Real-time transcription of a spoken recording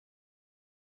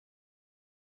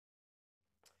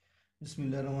بسم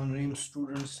الله الرحمن الرحیم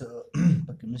سټوډنټس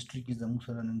په کیمستري کې زموږ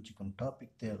سره نن چې کوم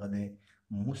ټاپک دی هغه دی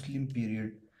مسلم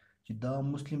پیریډ چې دا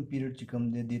مسلم پیریډ چې کوم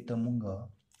دی دې ته مونږه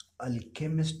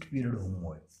الکیمست پیریډ هم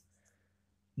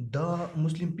وایو دا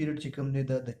مسلم پیریډ چې کوم دی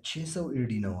دا د 600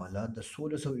 ایډي نه والا د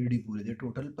 1600 ایډي پورې دی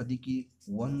ټوټل په دې کې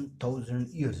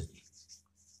 1000 ایرز دي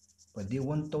په دې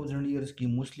 1000 ایرز کې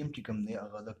مسلم چې کوم دی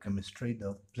هغه د کیمستري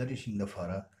د فلریشنګ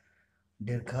لپاره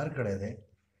ډېر کار کړی دی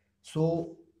سو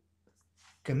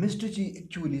کیمستري چې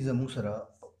اکچولی زموږ سره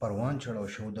پروان چړاو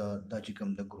شو دا چې کوم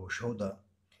د ګرو شو دا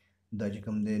چې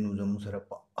کوم دی نو زموږ سره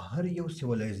په هر یو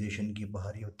سیولایزیشن کې په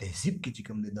هر یو تهذیب کې چې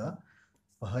کوم دی دا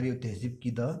په هر یو تهذیب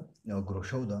کې دا ګرو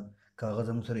شو دا کاغه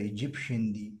زموږ سره ایجپشن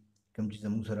دي کوم چې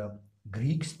زموږ سره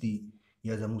ګریکس دي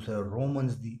یا زموږ سره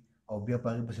رومنز دي او بیا په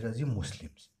هغې پسې راځي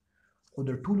مسلمز خو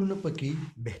د ټولو نه پکې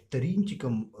بهترین چې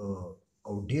کوم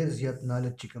او ډېر زیات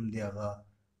نالج چې کوم دی هغه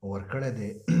ورکړی دی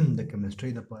د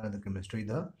کیمستري دپاره د کیمستري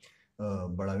د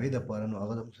بړاوې دپاره نو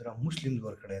هغه زموږ سره مسلمز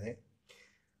ورکړی دی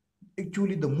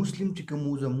اکچولی د مسلم چې کوم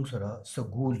زموږ سره څه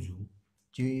ګولز وو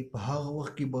چې په هغه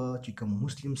وخت کې به چې کوم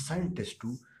مسلم ساینټسټ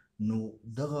وو نو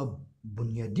دغه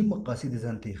بنیادي مقاصد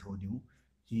ځان ته ایښودي وو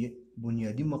چې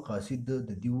بنیادي مقاصد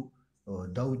د دیو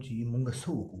دا و چې مونږ څه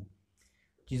وکړو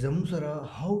چې زموږ سره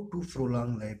هاو ټو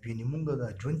پرولانګ لایف یعنې مونږ دا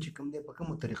ژوند چې کوم دی په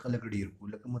کومه طریقه لږ ډېر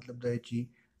کړو لکه مطلب دا چې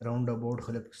راوند اباؤټ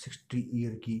خلک 60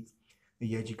 ایئر کې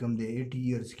یا چې کوم دی 80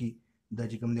 ایئرس کې دا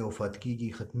چې کوم دی وفات کېږي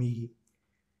ختمیږي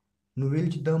نو ویل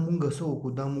چې دا مونږ څه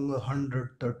وکړو دا مونږ 100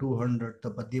 ته 200 ته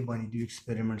په دې باندې دوی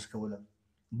ایکسپریمنټس کوله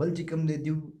بل چې کوم دی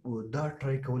دوی دا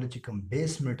ټرای کوله چې کوم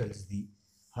بیس میټلز دي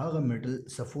هغه میټل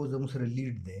سپوز زموږ سره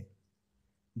لیډ دی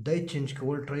دا یې چینج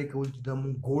کول ټرای کول چې دا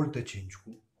مونږ ګولډ ته چینج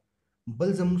کړو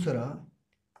بل زموږ سره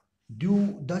دیو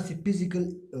داسې فزیکل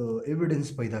ایویډنس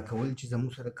پیدا کول چې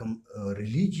زموږ سره کوم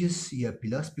ریلیجیس یا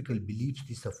فلاسفیکل بیلیفز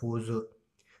دي سپوز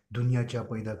دنیا چا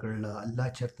پیدا کړله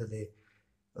الله چېرته دی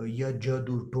یا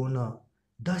جادو ټونه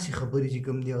داسې خبرې چې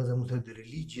کوم دي هغه زموږ سره د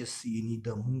ریلیجیس یعنی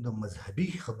د مونږ د مذهبي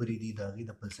خبرې دي د هغې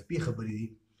د فلسفي خبرې دي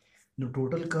نو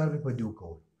ټوټل کار مې په دیو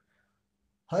کول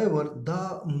هاویور دا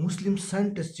مسلم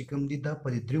ساینټسټ چې کوم دي دا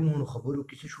په دې درې وړو خبرو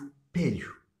کې څه شو پیل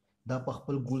شو دا په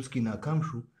خپل ګولز کې ناکام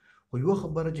شو خو یوه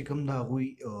خبره چې کوم د هغوی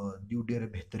دیو ډېره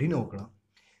بهترینه وکړه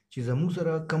چې زموږ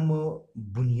سره کوم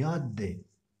بنیاد دی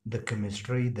د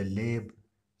کیمسټرۍ د لیب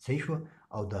صحیح شوه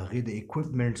او د هغې د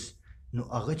اکوپمنټس نو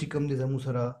هغه چې کوم دی زموږ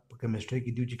سره په کیمسټرۍ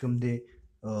کې دیو چې کوم دی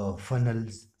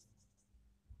فنلز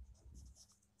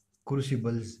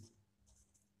کروسیبلز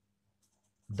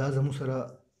دا زموږ سره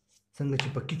څنګه چې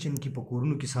په کچن کې په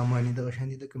کورونو کې سامان دي دغه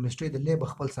شان دي د کیمسټرۍ د لیب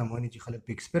خپل سامان چې خلک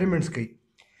په ایکسپریمنټس کوي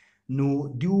نو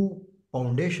دیو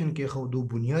فاونډیشن کې خودو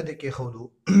بنیاد کې خودو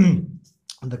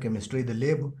د کیمستري د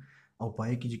لیب او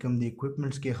پای کې چې کوم د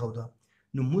اکوپمنټس کې خودا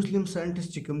نو مسلم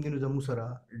ساينټیست چې کوم دي نو زموږ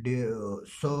سره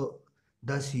سو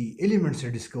داسي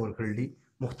ایلیمنټس ډیسکور کړل دي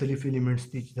مختلف ایلیمنټس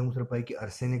دي چې زموږ سره پای کې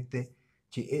ارسنیک ته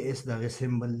چې اے اس دغه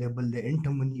سیمبل لیبل د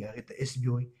انټمنی هغه ته اس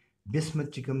بي وي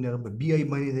بسمت چې کوم دغه بي آی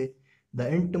باندې دی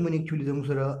دا انټمنی اکچولی زموږ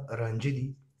سره رانجه دي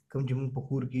کوم چې موږ په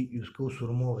کور کې یوز کوو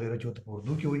سرمو وغیرہ چې ته په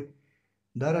اردو کې وي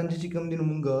دا رانجه چې کوم دي نو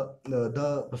مونږ دا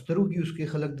پسترو کې یوز کوي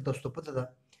خلک د تاسو ته پته ده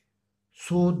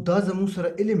سو دا زموږ سره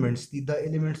ایلیمنټس دي دا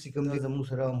ایلیمنټس چې کوم دي زموږ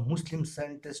سره مسلم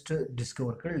ساينټسټ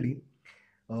ډیسکور کړل دي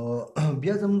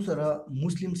بیا زموږ سره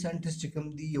مسلم ساينټسټ چې کوم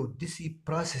دي یو داسې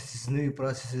پروسیسز نوي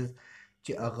پروسیسز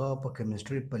چې هغه په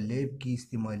کیمستري په لیب کې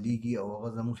استعمالیږي او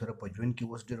هغه زموږ سره په ژوند کې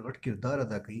اوس ډېر غټ کردار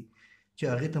ادا کوي چې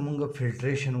هغې ته مونږ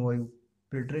فلټریشن وایو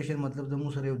فلټریشن مطلب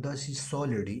زموږ سره یو داسې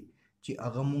سالډ چې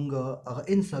هغه مونږ هغه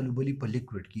انسالوبلی په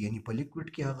لیکوډ کې یعنی په لیکوډ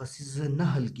کې هغه څیز نه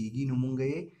حل کېږي نو مونږ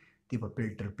یې په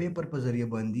فلټر پیپر په ذریعه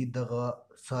باندې دغه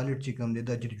سالډ چې کوم دی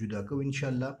دا جدا کوو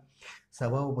انشاءالله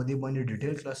سبا په دې باندې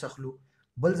ډیټیل کلاس اخلو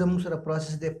بل زموږ سره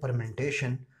پروسس دی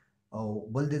فرمنټیشن او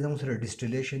بل دی زموږ سره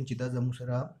ډسټیلیشن چې دا زموږ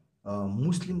سره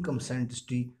مسلم کم ساينټسټ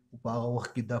دي په هغه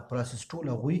وخت کې دا پروسس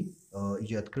ټول هغوی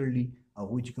ایجاد کړلي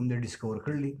هغوی چې کوم دی ډسکور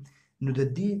کړلي نو د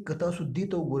دې که تاسو دې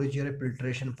ته وګورئ چې یاره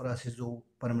فلټریشن پروسس او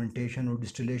فرمنټیشن او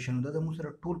ډسټیلیشن دا زموږ سره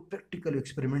ټول پریکټیکل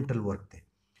ایکسپریمنټل ورک دی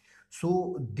سو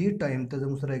دې ټایم ته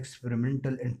زموږ سره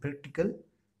ایکسپریمنټل اینډ پریکټیکل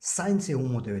ساينس یې هم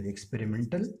ورته ویل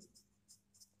ایکسپریمنټل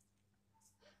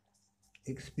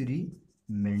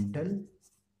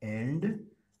اینډ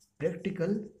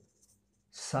پریکټیکل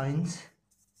ساينس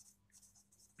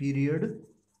پیریډ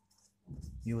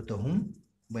یو ته هم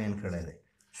بیان کړی دی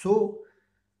سو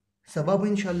سبا به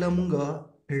انشاءالله مونږه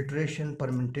فلټریشن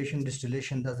فرمنټیشن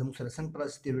ډسټیلیشن دا زموږ سره څنګه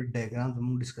پروسس دی ډایګرام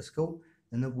زموږ ډسکس کوو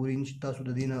نه پورې تاسو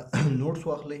د دې نه نوټس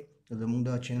واخلئ زموږ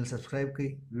دا چینل سبسکرایب کړئ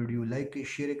ویډیو لایک کړئ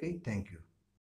شیر کړئ تھینک یو